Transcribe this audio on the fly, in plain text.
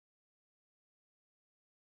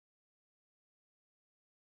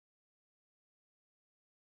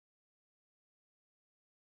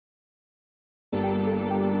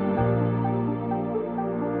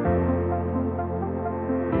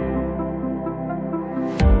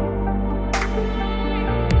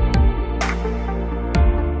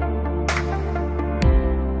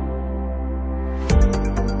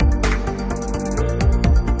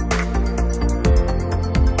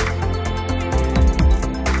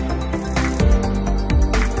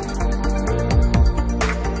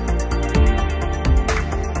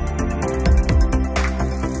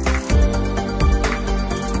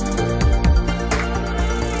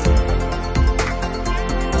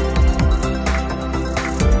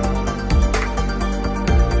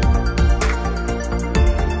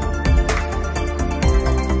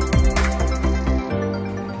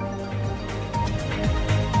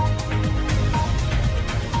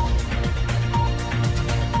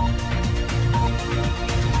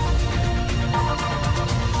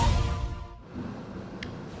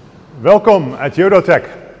Welcome at Eurotech.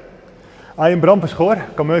 I am Bram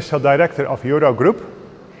Verschoor, Commercial Director of Euro Group.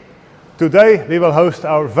 Today we will host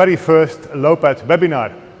our very first Lowpad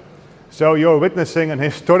webinar. So you're witnessing an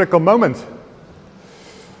historical moment.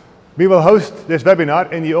 We will host this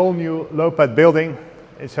webinar in the all-new Lowpad building.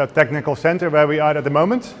 It's our technical center where we are at the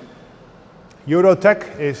moment.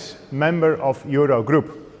 Eurotech is member of Euro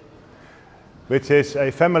Group, which is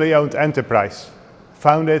a family-owned enterprise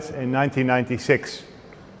founded in 1996.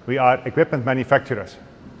 We are equipment manufacturers.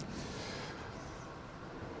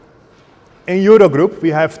 In Euro Group, we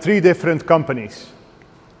have three different companies.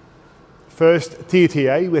 First,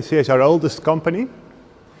 TTA, which is our oldest company.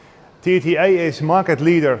 TTA is market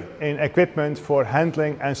leader in equipment for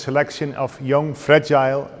handling and selection of young,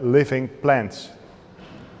 fragile, living plants.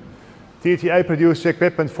 TTA produces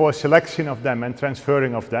equipment for selection of them and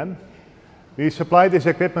transferring of them. We supply this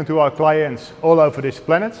equipment to our clients all over this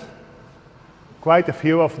planet. Quite a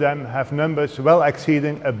few of them have numbers well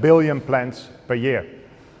exceeding 1 billion plants per year.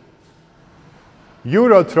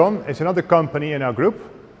 Eurotron is another company in our group.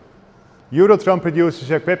 Eurotron produces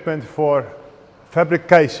equipment for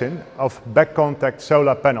fabrication of back contact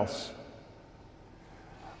solar panels.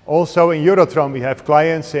 Also in Eurotron we have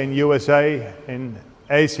clients in USA, in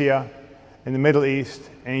Asia, in the Middle East,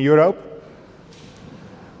 in Europe.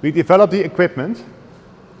 We develop the equipment,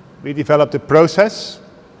 we develop the process,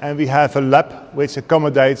 and we have a lab which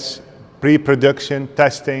accommodates pre-production,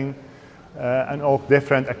 testing, and all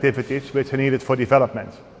different activities which are needed for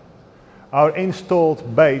development. Our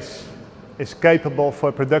installed base is capable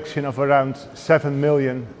for production of around 7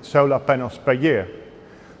 million solar panels per year.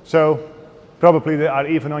 So probably they are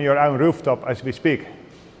even on your own rooftop as we speak.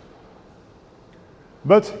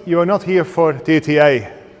 But you are not here for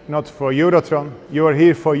TTA, not for Eurotron, you are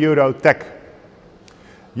here for Eurotech.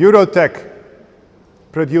 Eurotech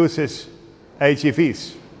produces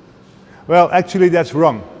AGVs. Well, actually that's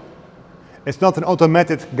wrong. It's not an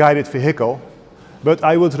automated guided vehicle, but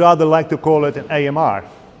I would rather like to call it an AMR,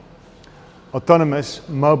 autonomous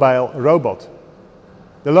mobile robot.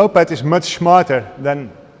 The Lowpad is much smarter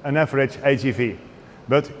than an average AGV,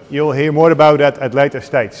 but you'll hear more about that at later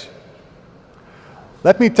stage.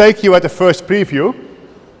 Let me take you at the first preview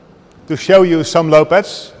to show you some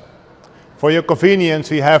Lowpads. For your convenience,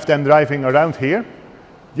 we have them driving around here.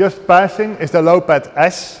 Just passing is the Lowpad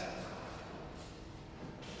S.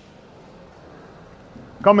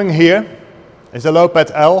 Coming here is the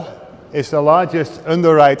Lowpad L. It's the largest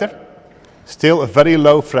underwriter, still a very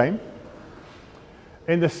low frame.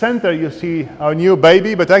 In the center you see our new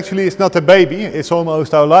baby, but actually it's not a baby, it's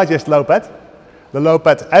almost our largest Lowpad. The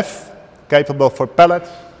Lowpad F, capable for pallets.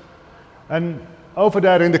 And over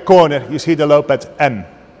there in the corner you see the Lowpad M.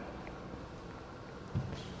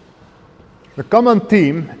 The common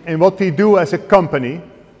theme in what we do as a company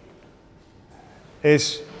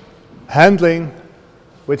is handling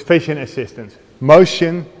with vision assistance,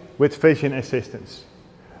 motion with vision assistance.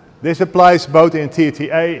 This applies both in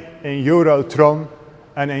TTA, in Eurotron,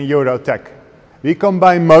 and in Eurotech. We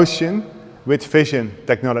combine motion with vision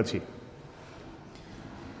technology.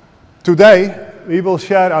 Today, we will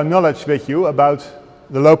share our knowledge with you about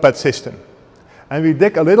the Lowpad system. And we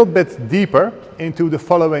dig a little bit deeper into the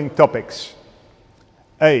following topics.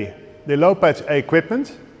 A, the Lowpad's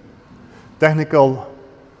equipment, technical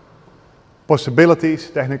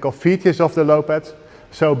possibilities, technical features of the Lowpad.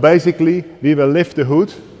 So basically, we will lift the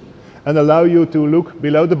hood and allow you to look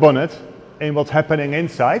below the bonnet in what's happening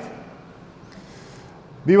inside.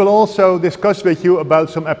 We will also discuss with you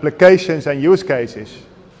about some applications and use cases,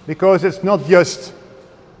 because it's not just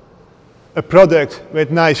a product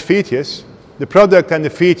with nice features. The product and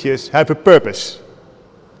the features have a purpose.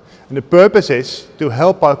 And the purpose is to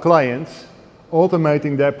help our clients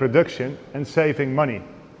automating their production and saving money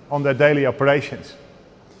on their daily operations.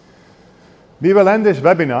 We will end this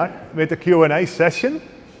webinar with a Q&A session.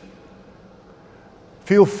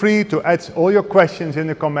 Feel free to add all your questions in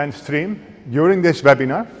the comment stream during this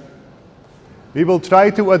webinar. We will try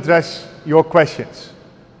to address your questions.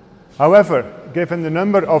 However, given the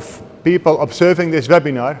number of people observing this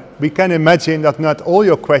webinar, we can imagine that not all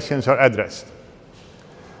your questions are addressed.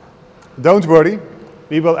 Don't worry,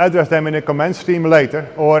 we will address them in a comment stream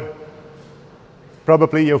later, or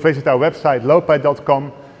probably you visit our website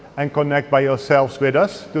lowpad.com and connect by yourselves with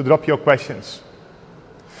us to drop your questions.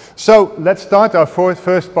 So let's start our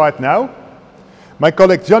first part now. My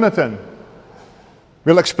colleague Jonathan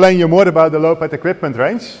will explain you more about the Lowpad equipment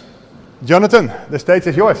range. Jonathan, the stage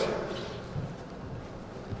is yours.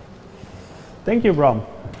 Thank you, Bram.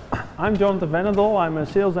 I'm Jonathan Venedal. I'm a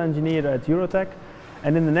sales engineer at Eurotech,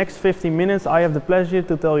 and in the next 15 minutes I have the pleasure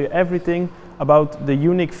to tell you everything about the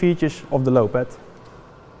unique features of the Lowpad.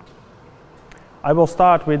 I will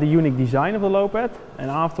start with the unique design of the Lowpad,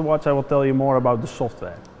 and afterwards I will tell you more about the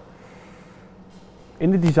software.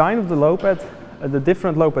 In the design of the Lowpad, the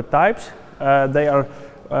different Lowpad types, they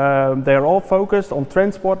are all focused on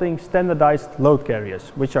transporting standardized load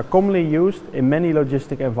carriers, which are commonly used in many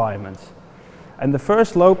logistic environments. And the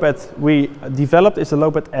first Lowpad we developed is the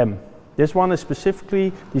Lowpad M. This one is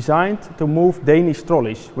specifically designed to move Danish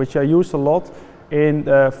trolleys, which are used a lot in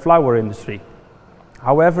the flour industry.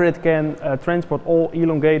 However, it can transport all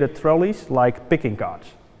elongated trolleys like picking carts.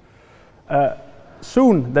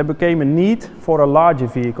 Soon there became a need for a larger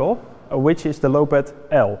vehicle, which is the Lowpad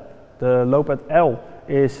L. The Lowpad L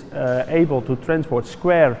is able to transport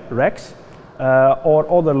square racks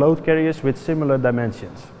or other load carriers with similar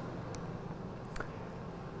dimensions.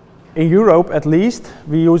 In Europe, at least,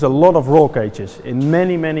 we use a lot of roll cages in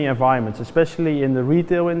many environments, especially in the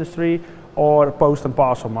retail industry or post and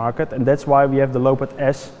parcel market, and that's why we have the Lowpad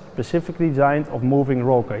S, specifically designed of moving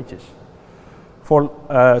roll cages. For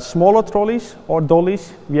smaller trolleys or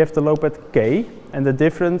dollies, we have the Lowpad K, and the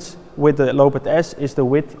difference with the Lowpad S is the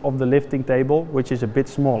width of the lifting table, which is a bit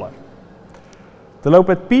smaller. The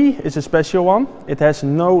Lowpad P is a special one. It has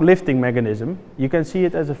no lifting mechanism. You can see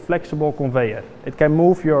it as a flexible conveyor. It can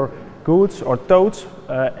move your goods or totes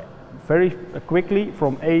very quickly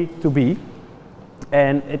from A to B.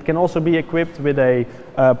 And it can also be equipped with a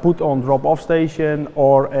put-on drop-off station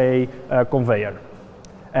or a conveyor.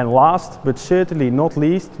 And last, but certainly not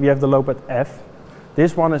least, we have the Lowpad F.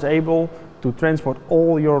 This one is able to transport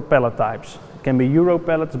all your pallet types. It can be Euro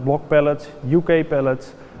pallets, block pallets, UK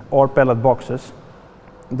pallets, or pallet boxes.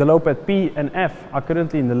 The Lowpad P and F are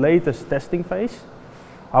currently in the latest testing phase.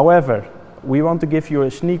 However, we want to give you a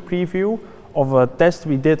sneak preview of a test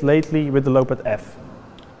we did lately with the Lowpad F.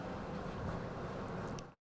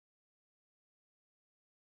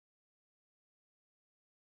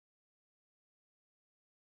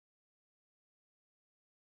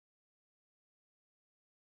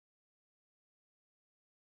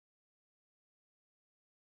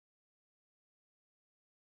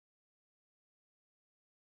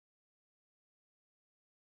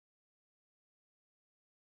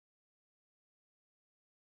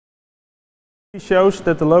 It shows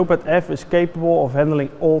that the Lowpad F is capable of handling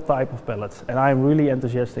all types of pallets, and I'm really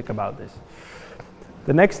enthusiastic about this.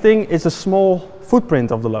 The next thing is a small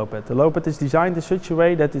footprint of the Lowpad. The Lowpad is designed in such a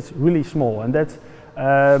way that it's really small, and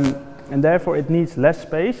therefore it needs less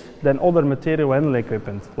space than other material handling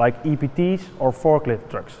equipment like EPTs or forklift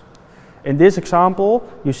trucks. In this example,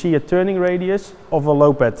 you see a turning radius of a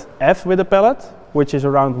Lowpad F with a pallet, which is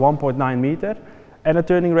around 1.9 meter. And a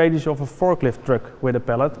turning radius of a forklift truck with a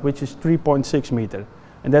pallet, which is 3.6 meter.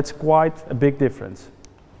 And that's quite a big difference.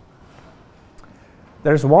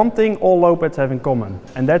 There's one thing all Lowpads have in common,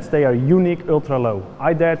 and that's they are unique ultra low.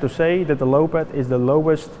 I dare to say that the Lowpad is the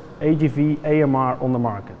lowest AGV AMR on the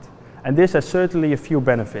market. And this has certainly a few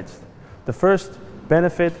benefits. The first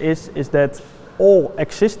benefit is that all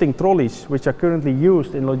existing trolleys which are currently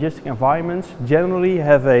used in logistic environments generally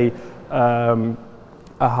have a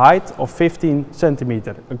height of 15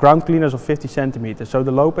 centimeters, ground clearance of 50 centimeters. So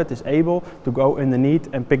the Lowpad is able to go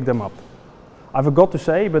underneath and pick them up. I forgot to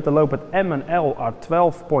say, but the Lowpad M and L are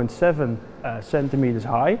 12.7 centimeters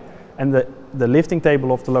high, and the lifting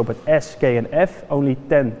table of the Lowpad S, K and F only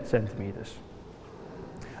 10 centimeters.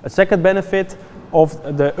 A second benefit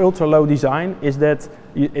of the ultra low design is that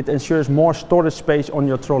it ensures more storage space on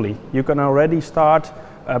your trolley. You can already start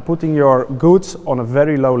putting your goods on a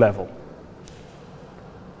very low level.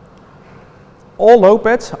 All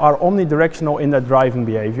Lowpads are omnidirectional in their driving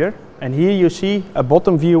behavior, and here you see a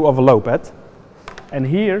bottom view of a Lowpad. And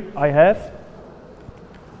here I have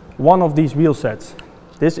one of these wheel sets.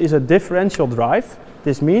 This is a differential drive.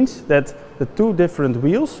 This means that the two different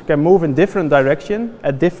wheels can move in different direction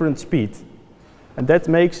at different speed. And that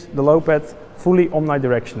makes the Lowpad fully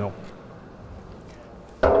omnidirectional.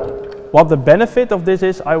 What the benefit of this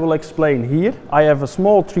is, I will explain here. I have a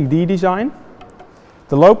small 3D design.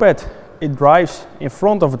 The Lowpad, it drives in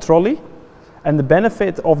front of a trolley, and the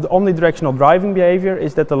benefit of the omnidirectional driving behavior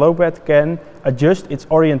is that the Lowpad can adjust its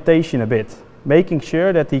orientation a bit, making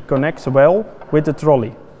sure that he connects well with the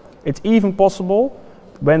trolley. It's even possible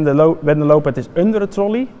when the Lowpad is under a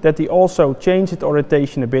trolley that he also changes its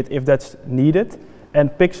orientation a bit if that's needed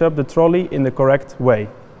and picks up the trolley in the correct way.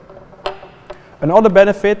 Another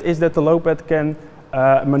benefit is that the Lowpad can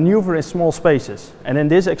maneuver in small spaces, and in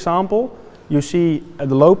this example you see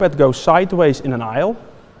the Lowpad goes sideways in an aisle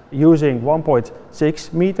using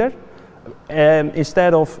 1.6 meter, and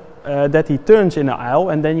instead of that he turns in an aisle,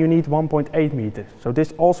 and then you need 1.8 meters. So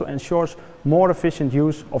this also ensures more efficient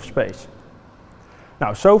use of space.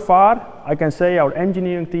 Now, so far, I can say our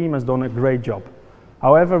engineering team has done a great job.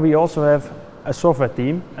 However, we also have a software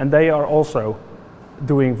team, and they are also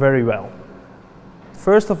doing very well.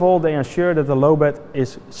 First of all, they ensure that the Lowpad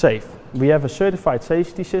is safe. We have a certified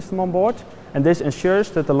safety system on board, and this ensures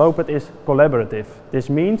that the Lowpad is collaborative. This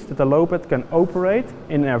means that the Lowpad can operate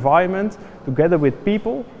in an environment together with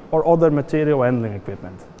people or other material handling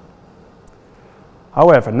equipment.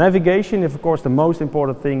 However, navigation is of course the most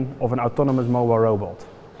important thing of an autonomous mobile robot.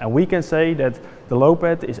 And we can say that the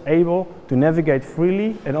Lowpad is able to navigate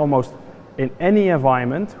freely in almost in any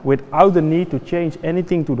environment without the need to change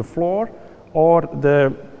anything to the floor or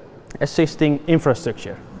the assisting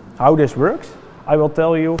infrastructure. How this works, I will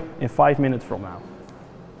tell you in 5 minutes from now.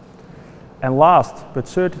 And last, but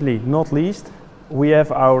certainly not least, we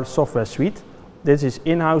have our software suite. This is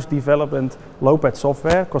in-house development Lowpad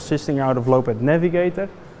software consisting out of Lowpad Navigator,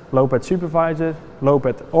 Lowpad Supervisor,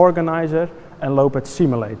 Lowpad Organizer, and Lowpad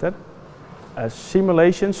Simulator.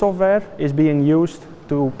 Simulation software is being used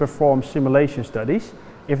to perform simulation studies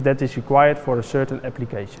if that is required for a certain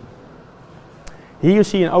application. Here you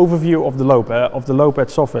see an overview of the Lowpad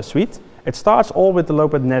software suite. It starts all with the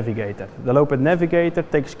Lowpad Navigator. The Lowpad Navigator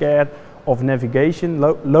takes care of navigation,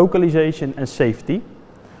 localization and safety.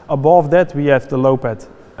 Above that we have the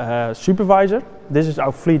Lowpad Supervisor. This is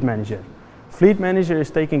our fleet manager. Fleet manager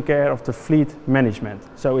is taking care of the fleet management.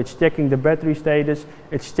 So it's checking the battery status,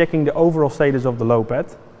 it's checking the overall status of the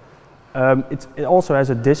Lowpad. It also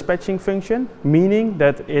has a dispatching function, meaning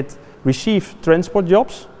that it receives transport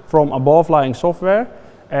jobs from above-lying software,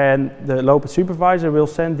 and the Lowpad Supervisor will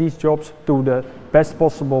send these jobs to the best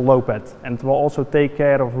possible Lowpad, and it will also take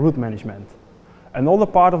care of route management. Another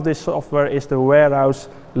part of this software is the warehouse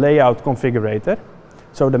layout configurator.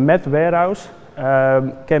 So the mapped warehouse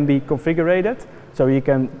can be configured, so you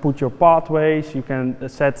can put your pathways, you can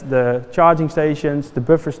set the charging stations, the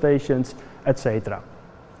buffer stations, etc.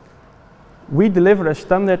 We deliver a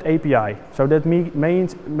standard API, so that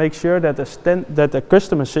means make sure that a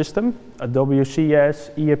customer system, a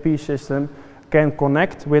WCS, ERP system, can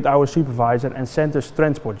connect with our supervisor and send us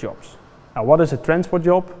transport jobs. Now, what is a transport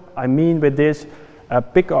job? I mean with this,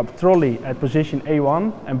 pick up trolley at position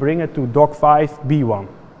A1 and bring it to dock 5, B1.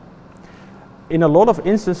 In a lot of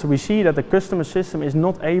instances, we see that the customer system is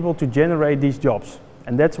not able to generate these jobs.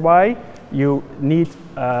 And that's why you need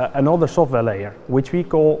another software layer, which we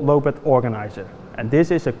call Lowpad Organizer. And this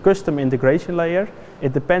is a custom integration layer.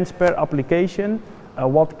 It depends per application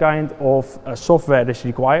what kind of software is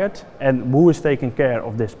required and who is taking care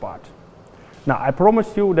of this part. Now, I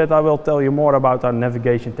promised you that I will tell you more about our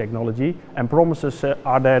navigation technology, and promises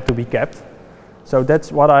are there to be kept. So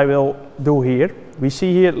that's what I will do here. We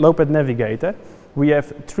see here Lowpad Navigator. We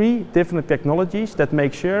have 3 different technologies that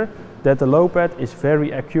make sure that the Lowpad is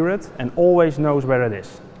very accurate and always knows where it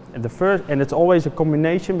is. And it's always a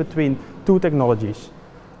combination between 2 technologies.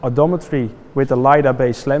 Odometry with a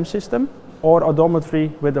LiDAR-based SLAM system, or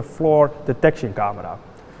odometry with a floor detection camera.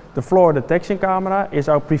 The floor detection camera is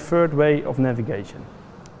our preferred way of navigation.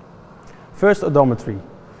 First, odometry.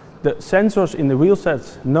 The sensors in the wheel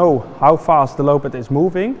sets know how fast the Lowpad is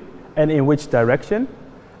moving and in which direction,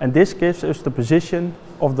 and this gives us the position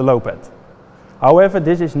of the Lowpad. However,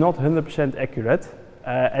 this is not 100% accurate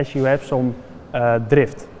as you have some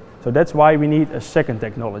drift. So that's why we need a second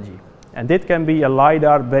technology. And this can be a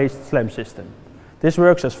LiDAR-based SLAM system. This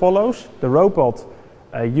works as follows. The robot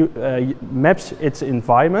maps its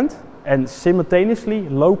environment and simultaneously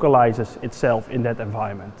localizes itself in that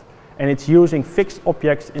environment. And it's using fixed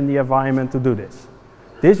objects in the environment to do this.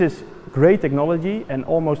 This is great technology, and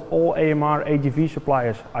almost all AMR AGV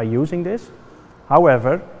suppliers are using this.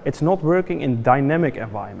 However, it's not working in dynamic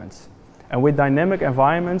environments. And with dynamic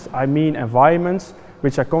environments, I mean environments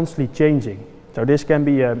which are constantly changing. So this can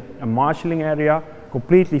be a marshalling area,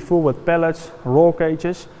 completely full with pallets, roll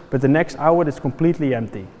cages, but the next hour it's completely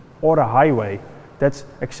empty. Or a highway. That's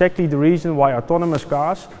exactly the reason why autonomous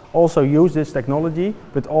cars also use this technology,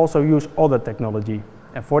 but also use other technology.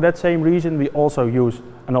 And for that same reason, we also use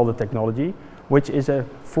another technology, which is a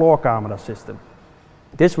floor camera system.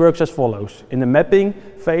 This works as follows. In the mapping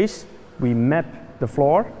phase, we map the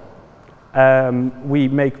floor. We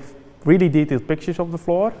make really detailed pictures of the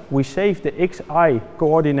floor. We save the XI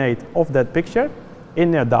coordinate of that picture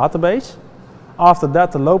in a database. After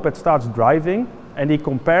that, the Lowpad starts driving, and he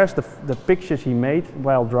compares the pictures he made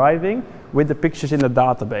while driving with the pictures in the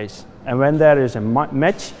database. And when there is a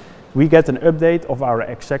match, we get an update of our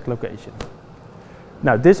exact location.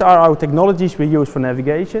 Now, these are our technologies we use for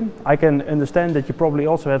navigation. I can understand that you probably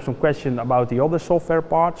also have some question about the other software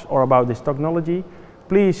parts or about this technology.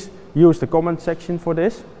 Please use the comment section for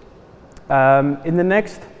this. In the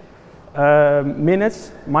next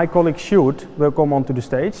minutes, my colleague Sjoerd will come onto the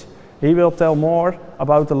stage. He will tell more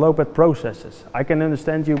about the Lowpad processes. I can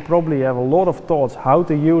understand you probably have a lot of thoughts how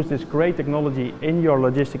to use this great technology in your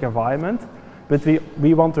logistic environment, but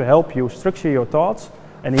we want to help you structure your thoughts,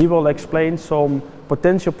 and he will explain some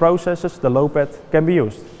potential processes the Lowpad can be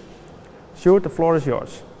used. Sjoerd, the floor is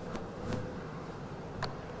yours.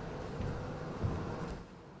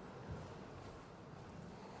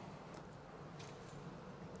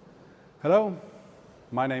 Hello,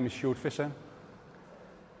 my name is Sjoerd Visser.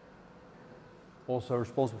 Also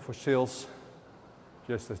responsible for sales,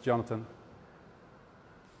 just as Jonathan.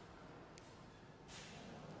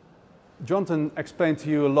 Jonathan explained to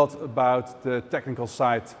you a lot about the technical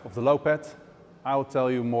side of the Lowpad. I will tell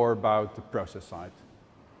you more about the process side.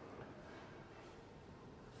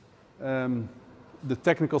 The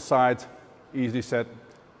technical side, easily said,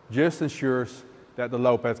 just ensures that the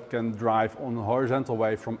Lowpad can drive on a horizontal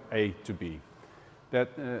way from A to B. That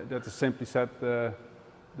is simply said the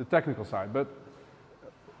technical side. But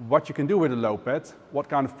what you can do with a Lowpad, what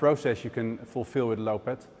kind of process you can fulfill with a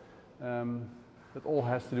Lowpad, that all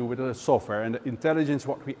has to do with the software and the intelligence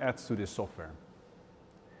what we add to this software.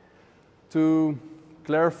 To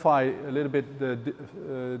clarify a little bit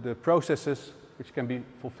the processes which can be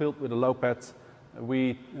fulfilled with a Lowpad,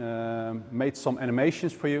 we made some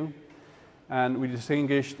animations for you, and we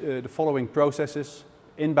distinguished the following processes: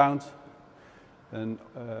 inbound,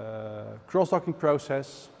 a cross-docking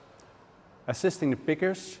process, assisting the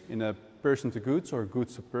pickers in a person-to-goods or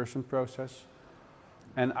goods-to-person process,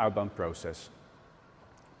 and outbound process.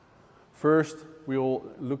 First, we will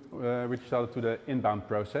reach out to the inbound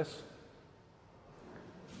process.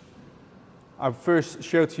 I first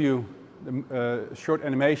showed to you the short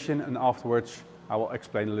animation, and afterwards I will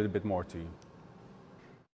explain a little bit more to you.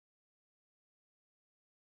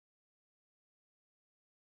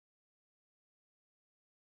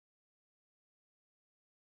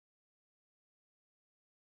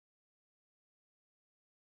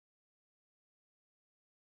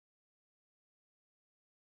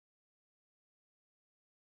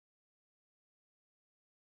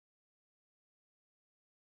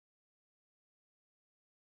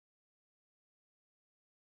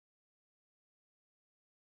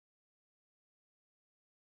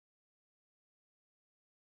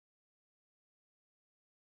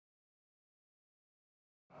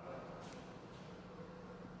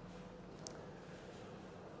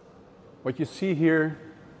 What you see here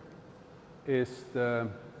is the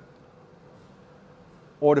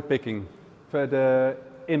order picking for the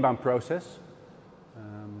inbound process.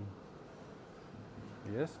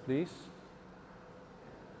 Yes, please.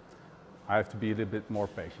 I have to be a little bit more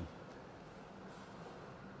patient.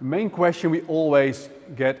 The main question we always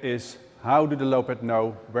get is, how do the Lowpad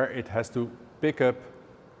know where it has to pick up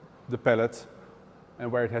the pallet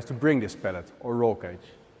and where it has to bring this pallet or roll cage?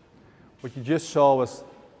 What you just saw was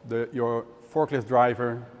your forklift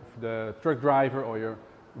driver, the truck driver, or your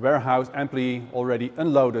warehouse employee already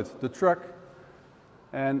unloaded the truck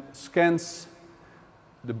and scans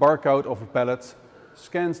the barcode of a pallet,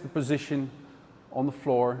 scans the position on the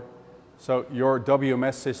floor, so your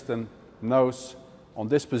WMS system knows on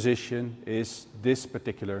this position is this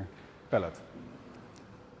particular pallet.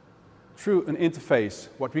 Through an interface,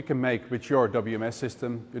 what we can make with your WMS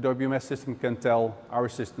system can tell our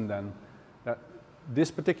system then that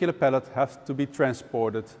this particular pallet has to be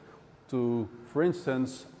transported to, for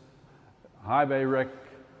instance, highway rack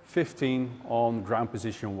 15 on ground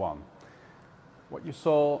position 1. What you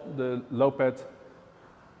saw, the Lowpad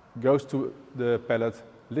goes to the pallet,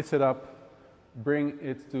 lifts it up, bring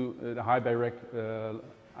it to the highway rack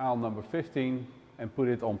aisle number 15 and put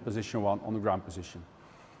it on position 1 on the ground position.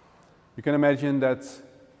 You can imagine that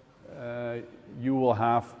you will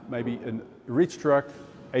have maybe a reach truck,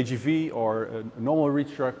 AGV, or a normal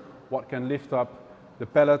reach truck, what can lift up the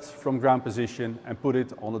pallet from ground position and put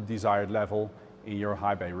it on the desired level in your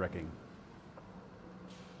high bay racking.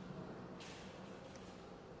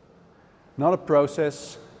 Another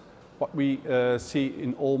process, what we see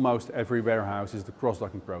in almost every warehouse, is the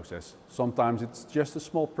cross-docking process. Sometimes it's just a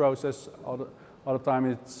small process, other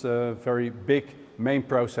times it's a very big main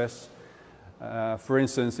process. For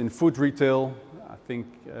instance, in food retail, I think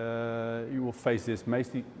you will face this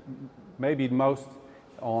maybe most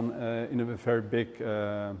in a very big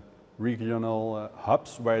regional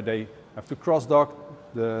hubs where they have to cross-dock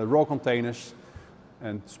the raw containers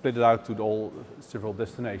and split it out to all several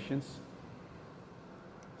destinations.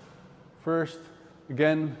 First,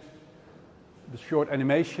 again, the short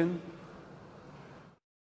animation.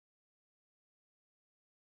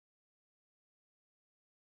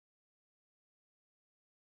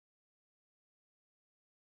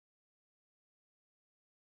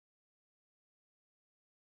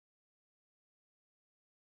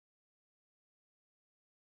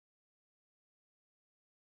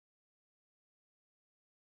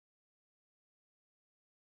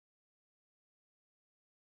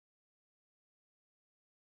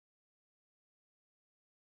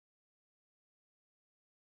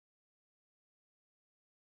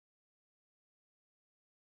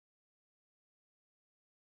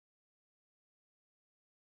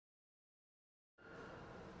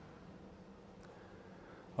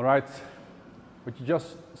 All right, what you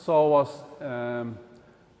just saw was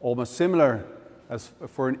almost similar as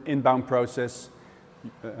for an inbound process.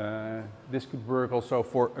 This could work also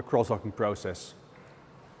for a cross-docking process.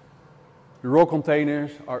 The raw containers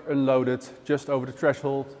are unloaded just over the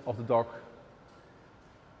threshold of the dock.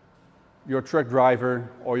 Your truck driver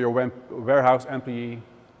or your warehouse employee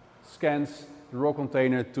scans the raw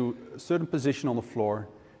container to a certain position on the floor.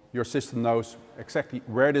 Your system knows exactly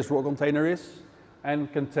where this raw container is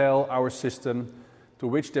and can tell our system to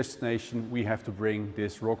which destination we have to bring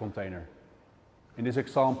this raw container. In this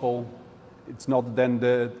example, it's not then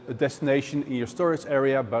the destination in your storage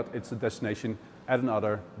area, but it's a destination at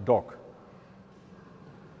another dock.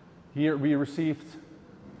 Here we received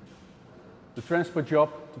the transport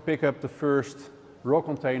job to pick up the first raw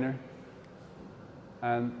container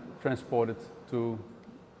and transport it to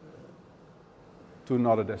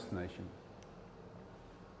another destination.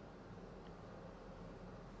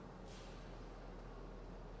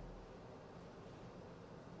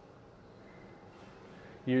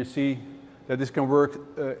 Here you see that this can work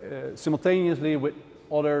simultaneously with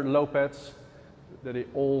other Lowpads, that they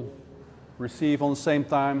all receive on the same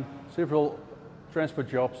time several transport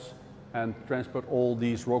jobs and transport all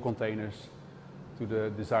these raw containers to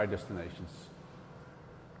the desired destinations.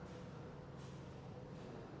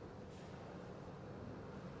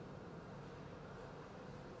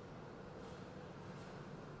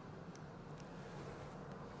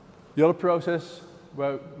 The other process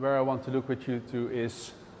where I want to look with you to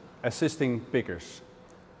is assisting pickers.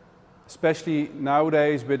 Especially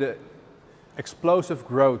nowadays with the explosive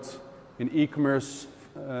growth in e-commerce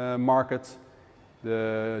market,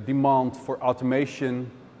 the demand for automation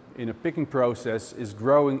in a picking process is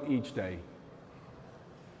growing each day.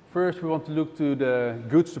 First, we want to look to the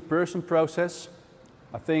goods to person process.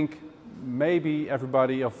 I think maybe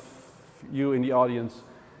everybody of you in the audience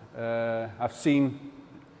have seen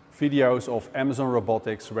videos of Amazon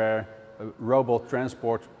Robotics where a robot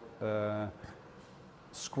transport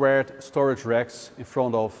squared storage racks in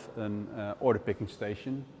front of an order picking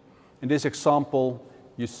station. In this example,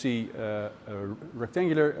 you see a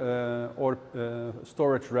rectangular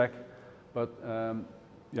storage rack, but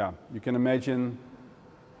yeah, you can imagine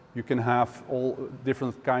you can have all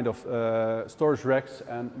different kind of storage racks,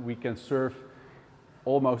 and we can serve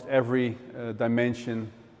almost every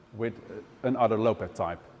dimension with another Lowpad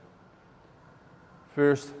type.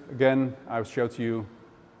 First, again, I will show to you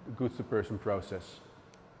the goods to person process.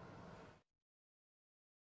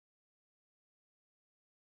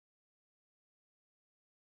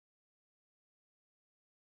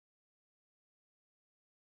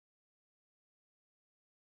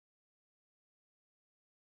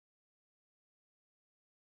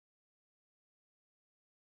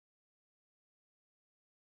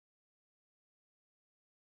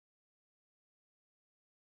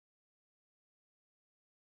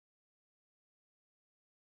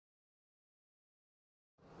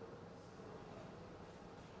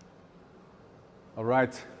 All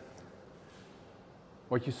right,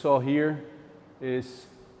 what you saw here is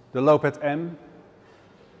the Lowpad M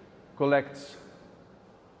collects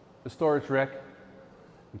a storage rack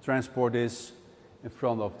and transport this in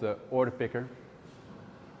front of the order picker.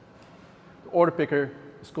 The order picker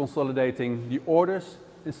is consolidating the orders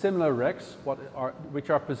in similar racks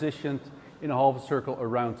which are positioned in a half circle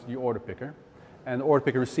around the order picker. And the order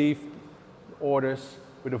picker receives orders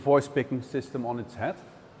with a voice picking system on its head.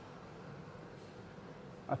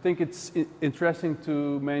 I think it's interesting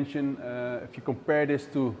to mention, if you compare this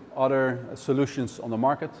to other solutions on the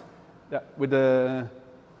market, that with the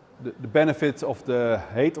benefits of the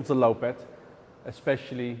height of the Lowpad,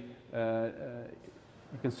 especially,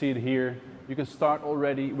 you can see it here, you can start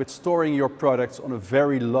already with storing your products on a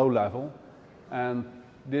very low level, and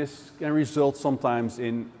this can result sometimes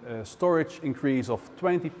in a storage increase of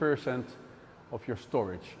 20% of your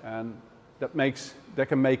storage, and that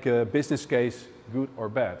can make a business case good or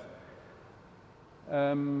bad.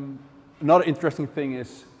 Another interesting thing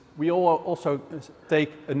is we also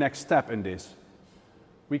take a next step in this.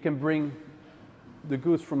 We can bring the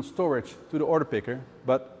goods from storage to the order picker,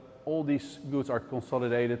 but all these goods are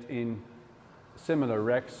consolidated in similar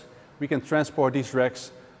racks. We can transport these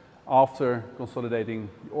racks after consolidating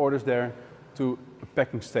the orders there to a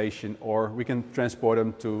packing station, or we can transport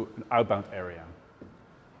them to an outbound area.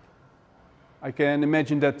 I can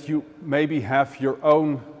imagine that you maybe have your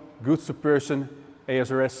own goods to person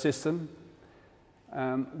ASRS system.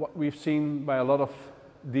 What we've seen by a lot of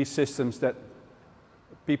these systems, that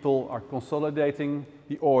people are consolidating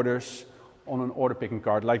the orders on an order picking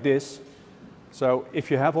card like this. So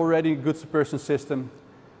if you have already a goods to person system,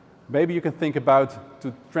 maybe you can think about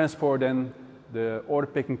to transport then the order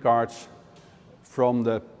picking cards from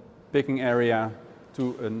the picking area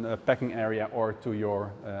to a packing area or to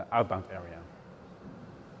your outbound area.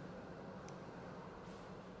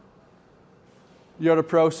 The other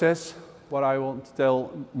process, what I want to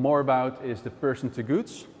tell more about, is the person to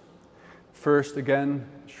goods. First, again,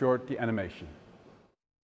 short the animation.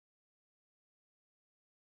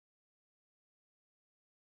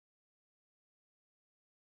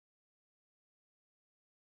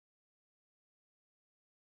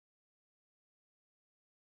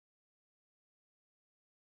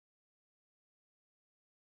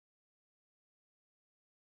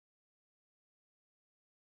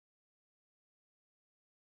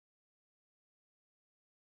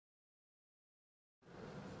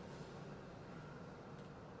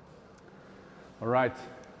 All right.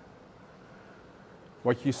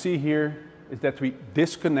 What you see here is that we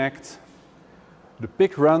disconnect the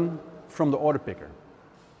pick run from the order picker.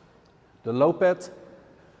 The Lowpad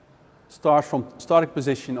starts from starting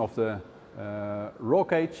position of the roll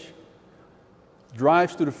cage,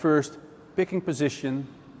 drives to the first picking position.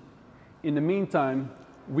 In the meantime,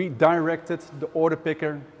 we directed the order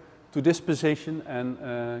picker to this position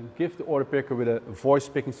and give the order picker with a voice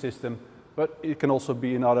picking system, but it can also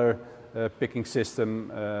be another picking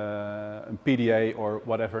system, a PDA or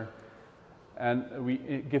whatever. And we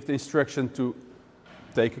give the instruction to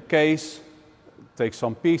take a case, take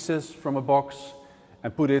some pieces from a box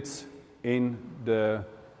and put it in the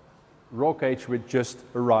roll cage which just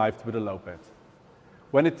arrived with a Lowpad.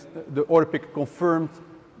 When the order picker confirmed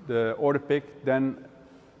the order pick, then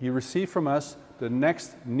he received from us the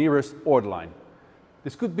next nearest order line.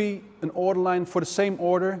 This could be an order line for the same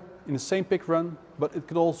order in the same pick run, but it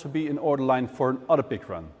could also be an order line for another pick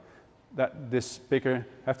run that this picker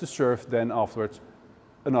have to serve then afterwards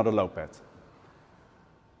another Lowpad.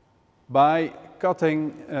 By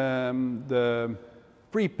cutting the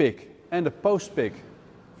pre-pick and the post-pick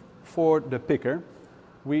for the picker,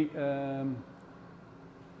 we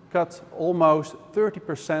cut almost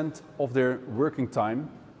 30% of their working time.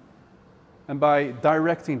 And by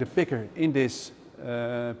directing the picker in this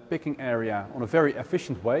picking area on a very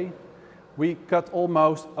efficient way, we cut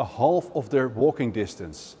almost a half of their walking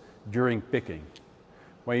distance during picking.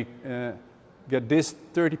 When you get this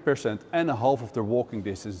 30% and a half of their walking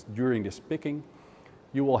distance during this picking,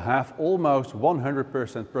 you will have almost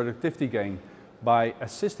 100% productivity gain by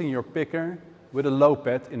assisting your picker with a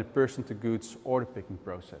Lowpad in a person-to-goods order picking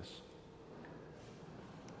process.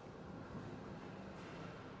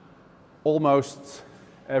 Almost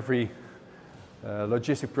every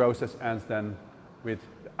logistic process ends then with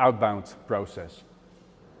the outbound process.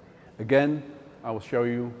 Again, I will show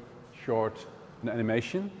you short an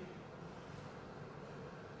animation.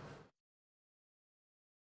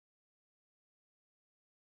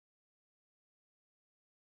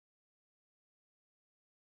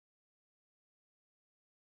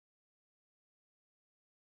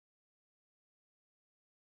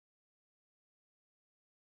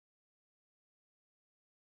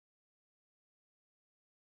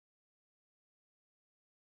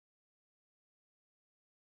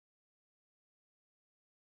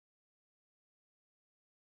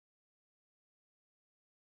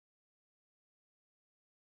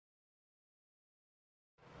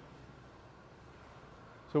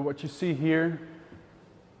 So what you see here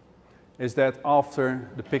is that after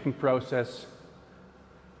the picking process,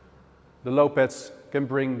 the Lowpads can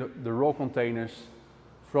bring the raw containers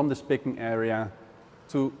from this picking area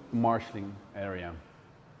to marshalling area.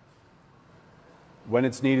 When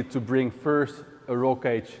it's needed to bring first a roll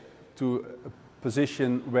cage to a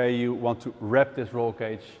position where you want to wrap this roll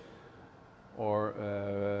cage or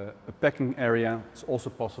a packing area, it's also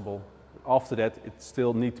possible. After that, it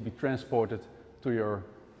still needs to be transported to your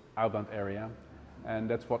outbound area, and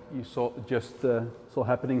that's what you saw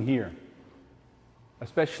happening here.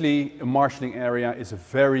 Especially a marshalling area is a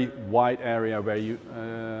very wide area where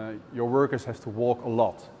your workers have to walk a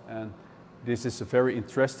lot. And this is a very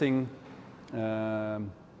interesting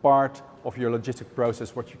part of your logistic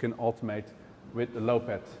process, what you can automate with the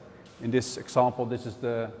Lowpad. In this example, this is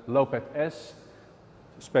the Lowpad S,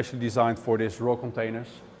 specially designed for these raw containers.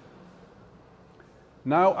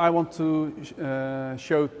 Now I want to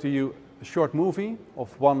show to you a short movie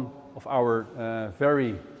of one of our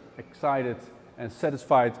very excited and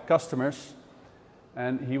satisfied customers,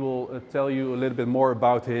 and he will tell you a little bit more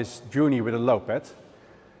about his journey with a Lowpad.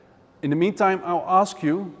 In the meantime, I'll ask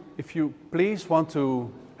you if you please want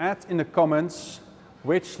to add in the comments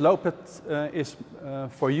which Lowpad is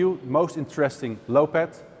for you most interesting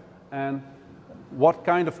Lowpad, and what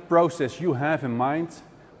kind of process you have in mind,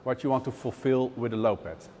 what you want to fulfill with a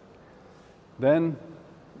Lowpad. Then,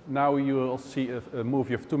 now you will see a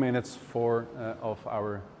movie of 2 minutes of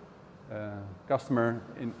our customer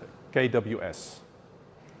in KWS.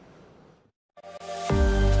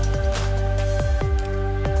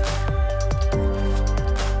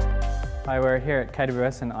 Hi, we're here at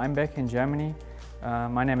KWS in Einbeck in Germany.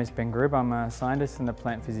 My name is Ben Gruber. I'm a scientist in the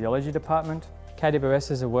plant physiology department.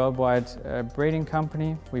 KWS is a worldwide breeding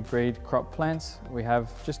company. We breed crop plants. We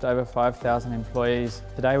have just over 5,000 employees.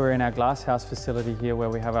 Today we're in our glasshouse facility here where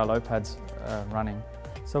we have our Lowpads running.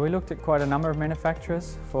 So we looked at quite a number of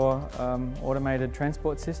manufacturers for automated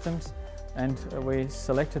transport systems, and we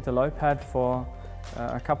selected the Lowpad for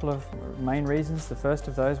a couple of main reasons. The first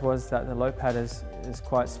of those was that the Lowpad is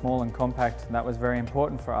quite small and compact, and that was very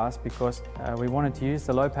important for us because we wanted to use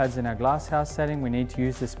the Lowpads in our glasshouse setting. We need to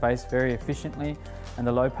use the space very efficiently, and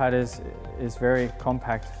the Lowpad is very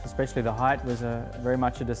compact, especially the height was very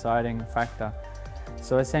much a deciding factor.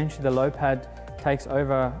 So essentially the Lowpad takes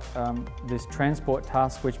over this transport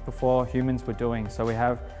task which before humans were doing. So we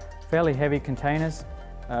have fairly heavy containers.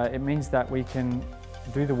 It means that we can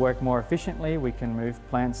do the work more efficiently, we can move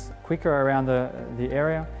plants quicker around the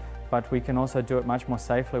area, but we can also do it much more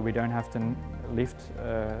safely. We don't have to lift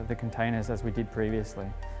the containers as we did previously.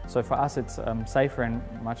 So for us it's safer and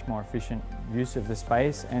much more efficient use of the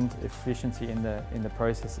space and efficiency in the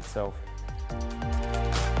process itself.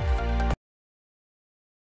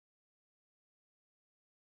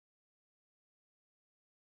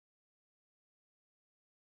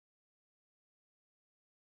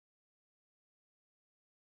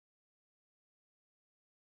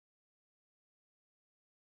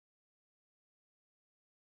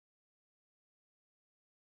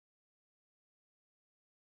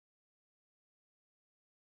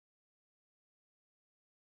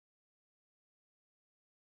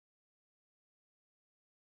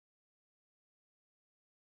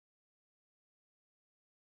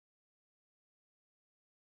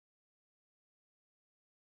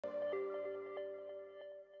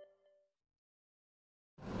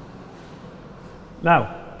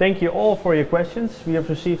 Now, thank you all for your questions. We have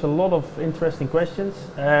received a lot of interesting questions,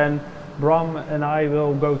 and Bram and I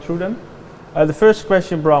will go through them. The first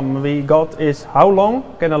question, Bram, we got is how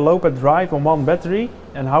long can a Lowpad drive on one battery,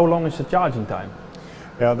 and how long is the charging time?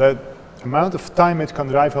 Yeah, the amount of time it can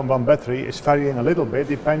drive on one battery is varying a little bit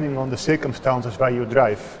depending on the circumstances where you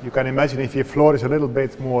drive. You can imagine if your floor is a little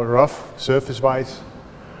bit more rough, surface-wise,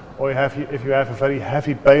 or if you have a very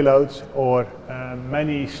heavy payload or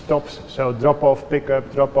many stops, so drop off, pick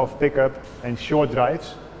up, and short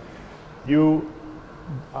drives, you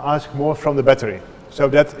ask more from the battery. So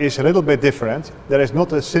that is a little bit different. There is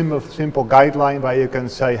not a simple guideline where you can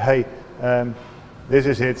say, hey, this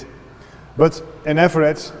is it. But in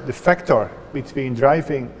average, the factor between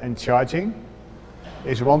driving and charging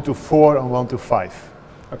is 1:4 and 1:5.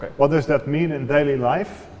 Okay. What does that mean in daily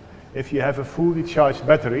life? If you have a fully charged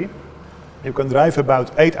battery, you can drive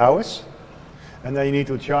about 8 hours, and then you need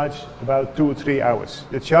to charge about 2 or 3 hours.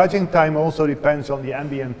 The charging time also depends on the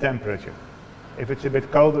ambient temperature. If it's a bit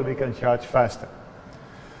colder, we can charge faster.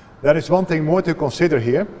 There is one thing more to consider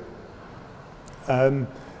here.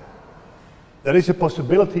 There is a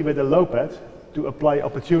possibility with the Lowpad to apply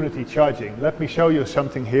opportunity charging. Let me show you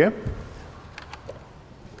something here.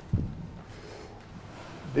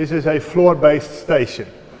 This is a floor-based station.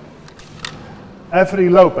 Every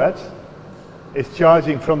Lowpad is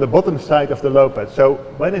charging from the bottom side of the Lowpad. So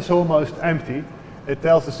when it's almost empty, it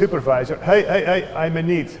tells the supervisor, hey, I'm in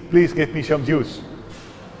need, please give me some juice.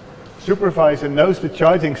 Supervisor knows the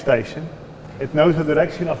charging station, it knows the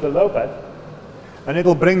direction of the Lowpad, and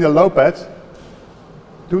it'll bring the Lowpad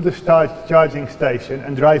to the charging station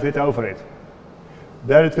and drive it over it.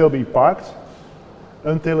 There it will be parked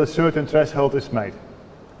until a certain threshold is made.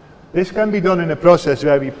 This can be done in a process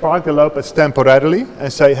where we park the Lowpads temporarily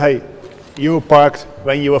and say, hey, you parked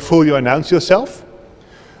when you are full, you announce yourself.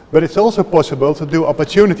 But it's also possible to do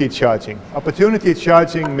opportunity charging. Opportunity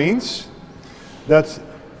charging means that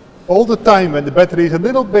all the time when the battery is a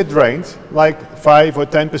little bit drained, like 5 or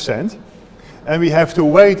 10%, and we have to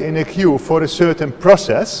wait in a queue for a certain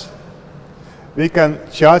process, we can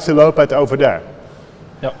charge the Lowpad over there.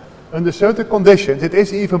 Yep. Under certain conditions, it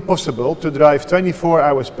is even possible to drive 24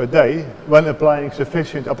 hours per day when applying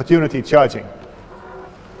sufficient opportunity charging.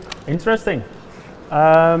 Interesting.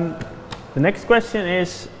 The next question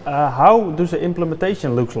is, how does the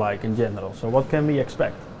implementation look like in general? So what can we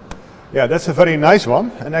expect? Yeah, that's a very nice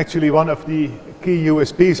one, and actually one of the key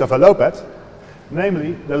USPs of a Lowpad.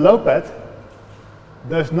 Namely, the Lowpad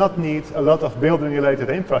does not need a lot of building-related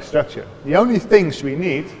infrastructure. The only things we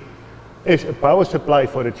need is a power supply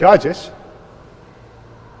for the chargers,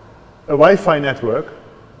 a Wi-Fi network,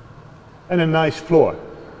 and a nice floor.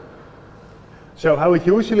 So how it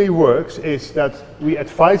usually works is that we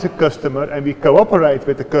advise a customer and we cooperate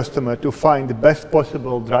with the customer to find the best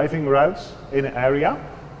possible driving routes in an area.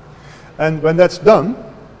 And when that's done,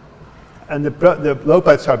 and the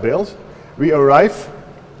Lowpads are built, we arrive,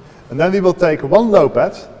 and then we will take one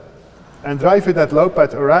Lowpad and drive with that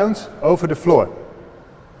Lowpad around over the floor.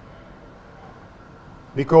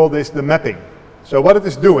 We call this the mapping. So what it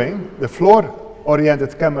is doing, the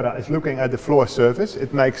floor-oriented camera is looking at the floor surface.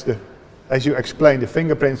 It makes the, as you explained, the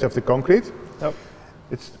fingerprints of the concrete. Yep.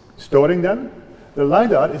 It's storing them. The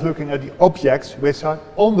LiDAR is looking at the objects which are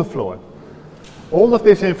on the floor. All of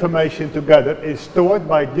this information together is stored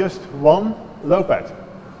by just one Lowpad.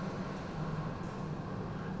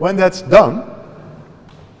 When that's done,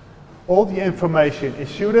 all the information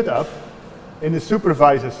is shooted up in the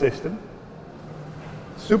supervisor system.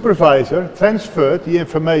 Supervisor transferred the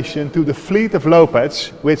information to the fleet of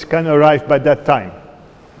Lowpads which can arrive by that time.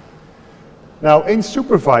 Now in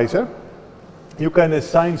supervisor, you can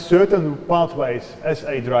assign certain pathways as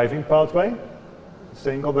a driving pathway,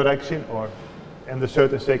 single direction, or under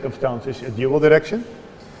certain circumstances a dual direction.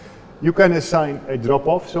 You can assign a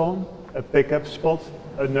drop-off zone, a pickup spot,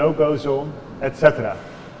 a no-go zone, etc.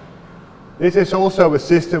 This is also a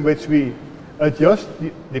system which we adjust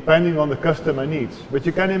depending on the customer needs. But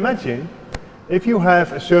you can imagine, if you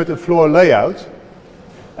have a certain floor layout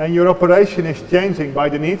and your operation is changing by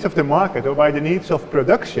the needs of the market or by the needs of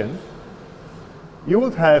production, you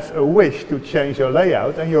would have a wish to change your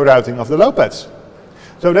layout and your routing of the Lowpads.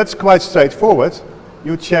 So that's quite straightforward.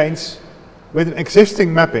 You change with an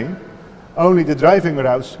existing mapping only the driving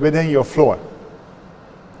routes within your floor.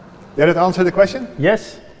 Did it answer the question?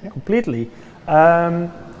 Yes, yeah. Completely.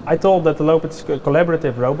 I told that the Lowpad is a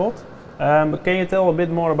collaborative robot. Can you tell a bit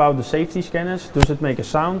more about the safety scanners? Does it make a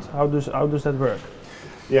sound? How does that work?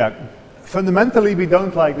 Yeah, fundamentally we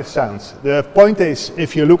don't like the sounds. The point is,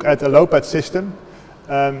 if you look at a Lowpad system,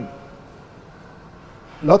 a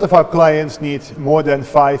lot of our clients need more than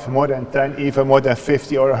 5, more than 10, even more than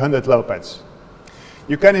 50 or 100 Lowpads.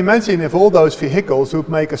 You can imagine if all those vehicles would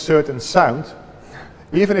make a certain sound,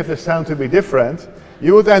 even if the sound would be different,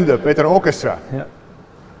 you would end up with an orchestra. Yeah.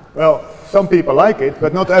 Well, some people like it,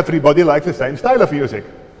 but not everybody likes the same style of music.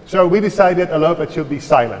 So we decided a Lowpad should be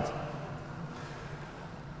silent.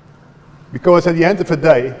 Because at the end of the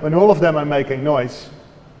day, when all of them are making noise,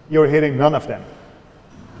 you're hearing none of them.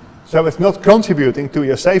 So it's not contributing to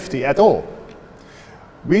your safety at all.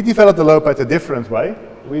 We developed the Lowpad a different way.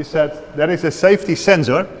 We said there is a safety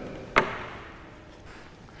sensor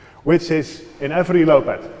which is in every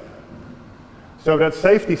Lowpad. So that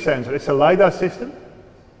safety sensor, it's a LiDAR system.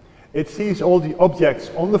 It sees all the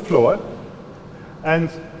objects on the floor and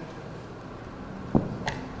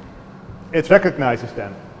it recognizes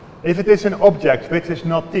them. If it is an object which is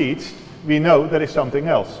not teached, we know there is something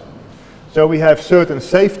else. So we have certain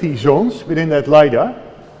safety zones within that LiDAR.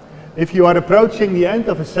 If you are approaching the end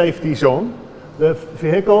of a safety zone, the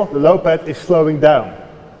vehicle, the Lowpad, is slowing down.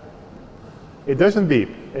 It doesn't beep,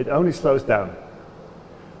 it only slows down.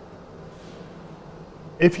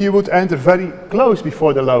 If you would enter very close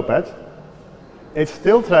before the Lowpad, it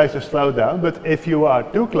still tries to slow down, but if you are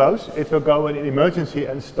too close, it will go in emergency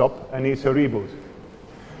and stop and needs a reboot.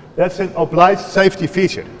 That's an obliged safety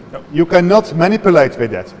feature. You cannot manipulate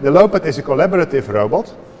with that. The Lowpad is a collaborative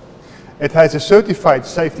robot. It has a certified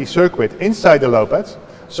safety circuit inside the Lowpad,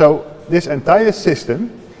 so this entire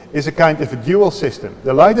system is a kind of a dual system.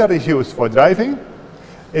 The LiDAR is used for driving,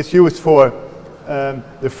 it's used for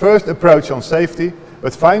the first approach on safety,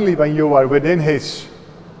 but finally when you are within his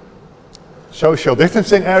social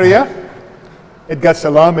distancing area, it gets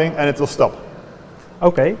alarming and it will stop.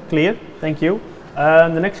 Okay, clear, thank you.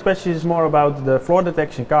 The next question is more about the floor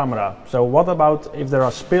detection camera. So what about if there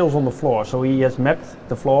are spills on the floor? So he has mapped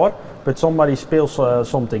the floor, but somebody spills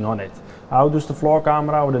something on it. How does the floor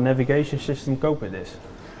camera or the navigation system cope with this?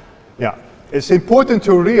 Yeah, it's important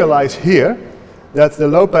to realize here that the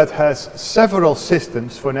Lowpad has several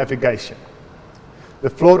systems for navigation. The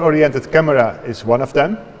floor-oriented camera is one of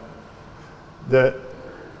them. The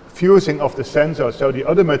fusing of the sensor, so the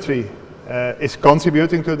odometry, is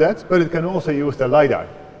contributing to that, but it can also use the LiDAR.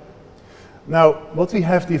 Now, what we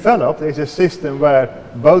have developed is a system where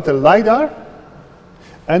both the LiDAR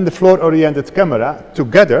and the floor-oriented camera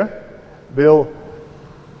together will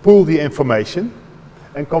pull the information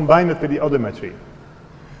and combine it with the odometry.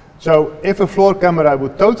 So if a floor camera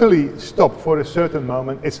would totally stop for a certain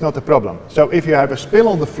moment, it's not a problem. So if you have a spill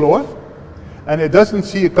on the floor and it doesn't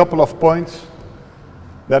see a couple of points,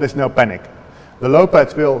 there is no panic. The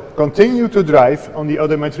Lowpad will continue to drive on the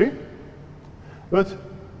odometry, but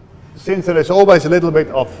since there is always a little bit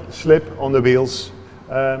of slip on the wheels,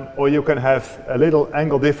 or you can have a little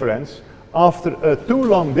angle difference, after a too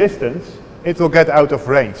long distance, it will get out of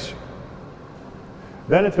range.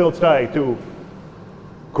 Then it will try to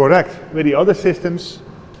correct with the other systems,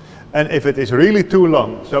 and if it is really too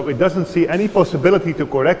long, so it doesn't see any possibility to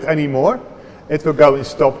correct anymore, it will go and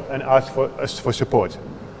stop and ask for us for support.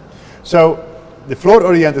 So the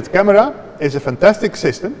floor-oriented camera is a fantastic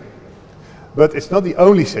system, but it's not the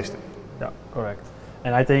only system. Yeah, correct.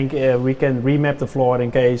 And I think we can remap the floor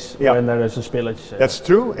in case when there is a spillage. That's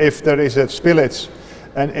true. If there is a spillage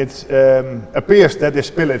and it appears that the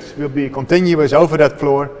spillage will be continuous over that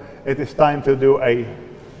floor, it is time to do a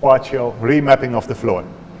partial remapping of the floor.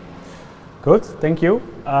 Good, thank you.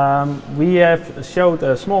 We have showed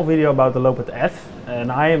a small video about the Lowpad F,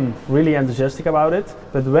 and I am really enthusiastic about it.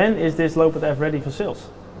 But when is this Lowpad F ready for sales?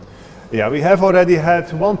 Yeah, we have already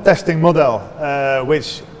had one testing model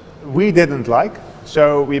which we didn't like.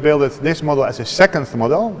 So we built this model as a second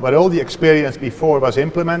model, where all the experience before was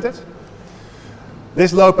implemented.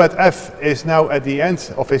 This Lowpad F is now at the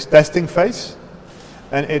end of its testing phase,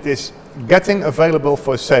 and it is getting available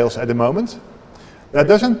for sales at the moment. That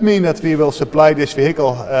doesn't mean that we will supply this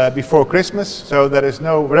vehicle before Christmas, so there is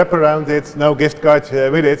no wrap around it, no gift card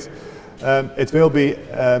with it. It will be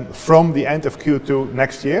from the end of Q2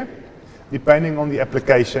 next year, depending on the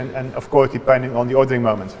application and of course depending on the ordering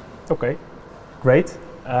moment. Okay, great.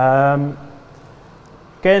 Can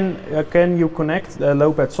you connect the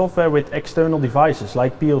Lowpad software with external devices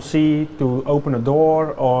like PLC to open a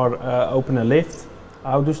door or open a lift?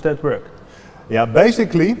 How does that work? Yeah,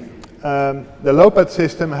 basically the Lowpad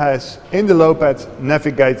system has in the Lowpad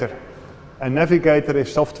Navigator, and Navigator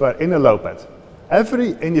is software in a Lowpad.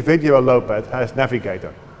 Every individual Lowpad has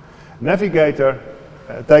Navigator. Navigator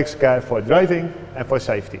takes care for driving and for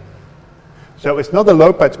safety. So it's not the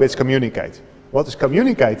Lowpad which communicates. What is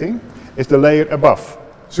communicating is the layer above,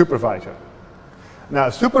 Supervisor. Now,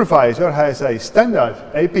 Supervisor has a standard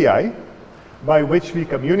API by which we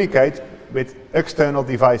communicate with external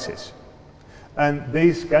devices. And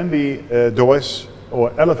these can be doors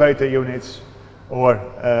or elevator units or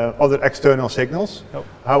other external signals. Oh.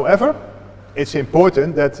 However, it's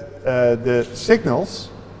important that the signals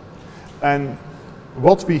and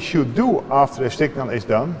what we should do after a signal is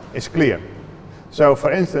done is clear. So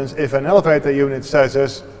for instance, if an elevator unit tells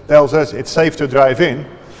us it's safe to drive in,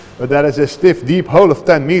 but there is a stiff deep hole of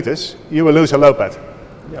 10 meters, you will lose a Lowpad.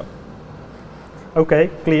 Yep. Okay,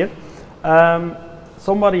 clear.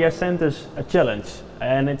 Somebody has sent us a challenge,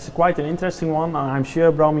 and it's quite an interesting one, and I'm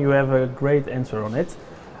sure, Bram, you have a great answer on it.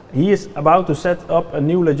 He is about to set up a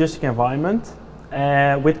new logistic environment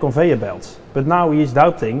with conveyor belts, but now he is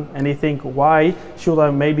doubting, and he thinks, why should I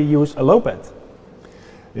maybe use a Lowpad?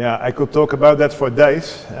 Yeah, I could talk about that for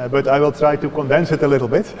days, but I will try to condense it a little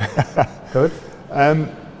bit. Good.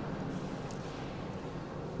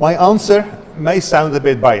 My answer may sound a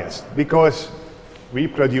bit biased, because we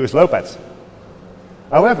produce Lowpads.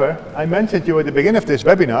 However, I mentioned to you at the beginning of this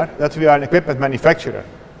webinar that we are an equipment manufacturer.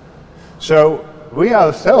 So we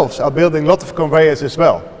ourselves are building a lot of conveyors as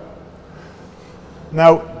well.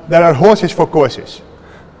 Now, there are horses for courses.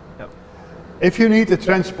 Yep. If you need a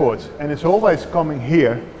transport and it's always coming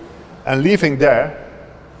here and leaving there,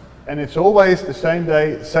 and it's always the same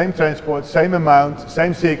day, same transport, same amount,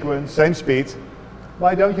 same sequence, same speed,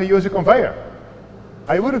 why don't you use a conveyor?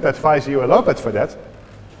 I wouldn't advise you a Lowpad for that.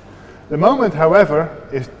 The moment, however,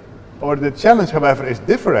 the challenge, however, is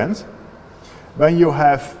different when you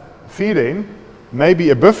have feeding, maybe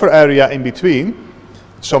a buffer area in between,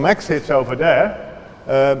 some exits over there,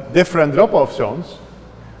 different drop-off zones.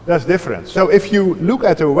 That's different. So if you look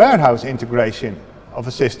at a warehouse integration of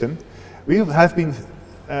a system, We have been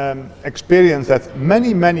experienced that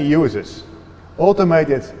many users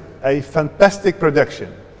automated a fantastic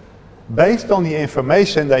production based on the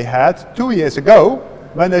information they had 2 years ago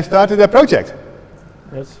when they started their project.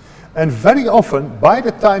 Yes. And very often, by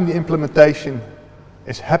the time the implementation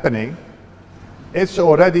is happening, it's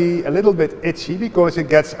already a little bit itchy because it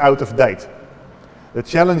gets out of date. The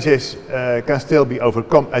challenges can still be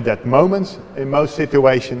overcome at that moment in most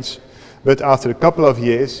situations, but after a couple of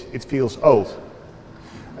years it feels old.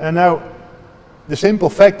 And now the simple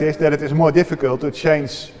fact is that it is more difficult to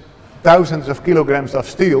change thousands of kilograms of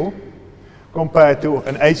steel compared to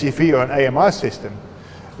an HEV or an AMR system.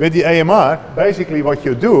 With the AMR, basically what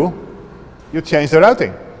you do, you change the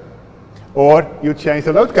routing, or you change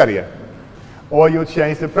the load carrier, or you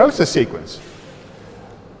change the process sequence.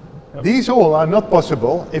 Yep. These all are not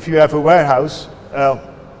possible if you have a warehouse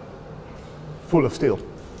full of steel.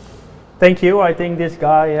 Thank you. I think this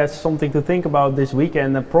guy has something to think about this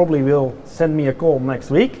weekend and probably will send me a call next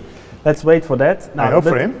week. Let's wait for that. Now, I hope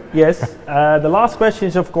for him. Yes. The last question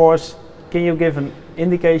is, of course, can you give an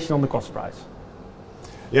indication on the cost price?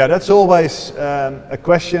 Yeah, that's always a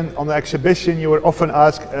question on the exhibition. You are often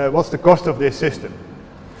asked, what's the cost of this system?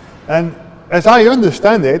 And as I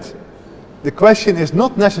understand it, the question is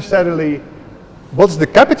not necessarily what's the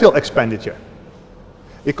capital expenditure,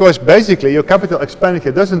 because basically your capital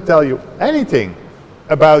expenditure doesn't tell you anything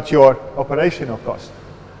about your operational cost.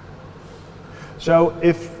 So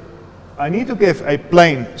if I need to give a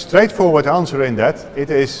plain, straightforward answer in that, it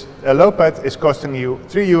is a Lowpad is costing you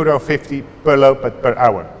 €3.50 per Lowpad per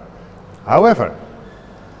hour. However,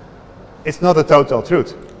 it's not a total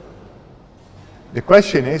truth. The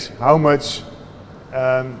question is how much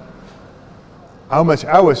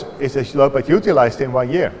hours is this Lowpad utilized in 1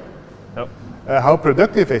 year? Yep. How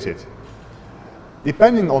productive is it?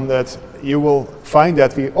 Depending on that, you will find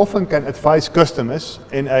that we often can advise customers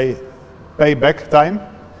in a payback time,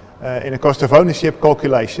 in a cost of ownership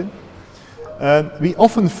calculation. We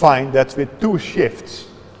often find that with 2 shifts,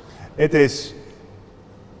 it is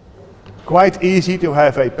quite easy to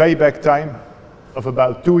have a payback time of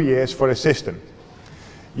about 2 years for a system.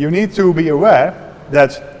 You need to be aware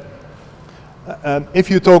that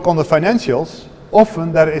if you talk on the financials,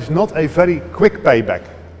 often there is not a very quick payback.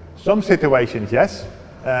 Some situations, yes,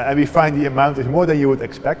 and we find the amount is more than you would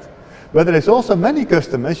expect, but there is also many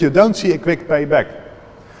customers you don't see a quick payback.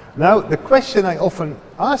 Now, the question I often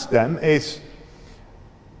ask them is,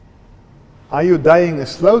 are you dying a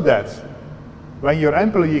slow death when your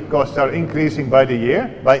employee costs are increasing by the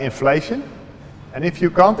year, by inflation? And if you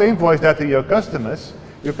can't invoice that to your customers,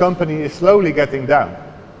 your company is slowly getting down.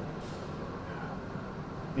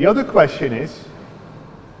 The other question is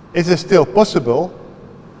it still possible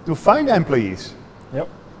to find employees? Yep.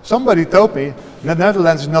 Somebody told me the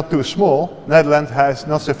Netherlands is not too small, Netherlands has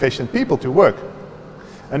not sufficient people to work.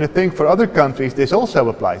 And I think for other countries this also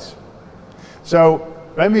applies. So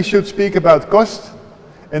when we should speak about cost,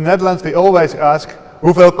 in Netherlands we always ask,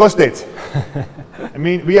 hoeveel kost dit? I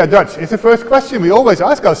mean, we are Dutch. It's the first question we always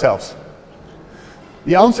ask ourselves.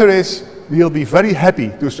 The answer is, we'll be very happy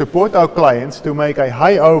to support our clients to make a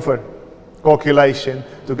high over calculation,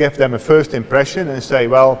 to give them a first impression and say,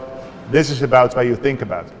 well, this is about what you think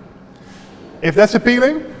about. If that's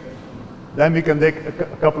appealing, then we can dig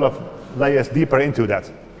a couple of layers deeper into that.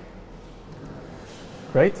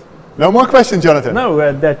 Great. No more questions, Jonathan? No,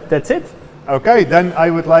 that's it. Okay, then I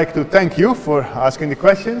would like to thank you for asking the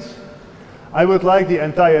questions. I would like the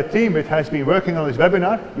entire team that has been working on this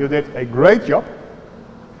webinar. You did a great job.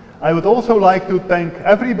 I would also like to thank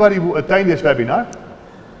everybody who attended this webinar.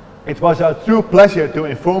 It was a true pleasure to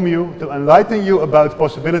inform you, to enlighten you about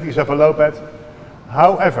possibilities of a Lowpad.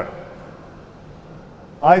 However,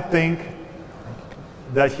 I think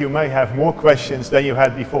that you may have more questions than you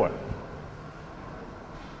had before.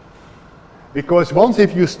 Because once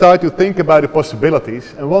if you start to think about the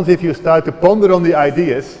possibilities, and once if you start to ponder on the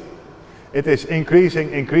ideas, it is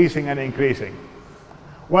increasing, increasing, and increasing.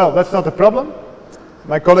 Well, that's not a problem.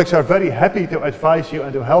 My colleagues are very happy to advise you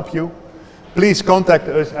and to help you. Please contact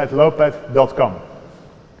us at lowpad.com.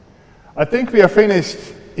 I think we are finished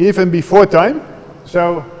even before time,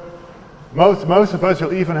 so most of us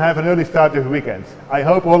will even have an early start of the weekend. I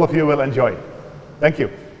hope all of you will enjoy. Thank you.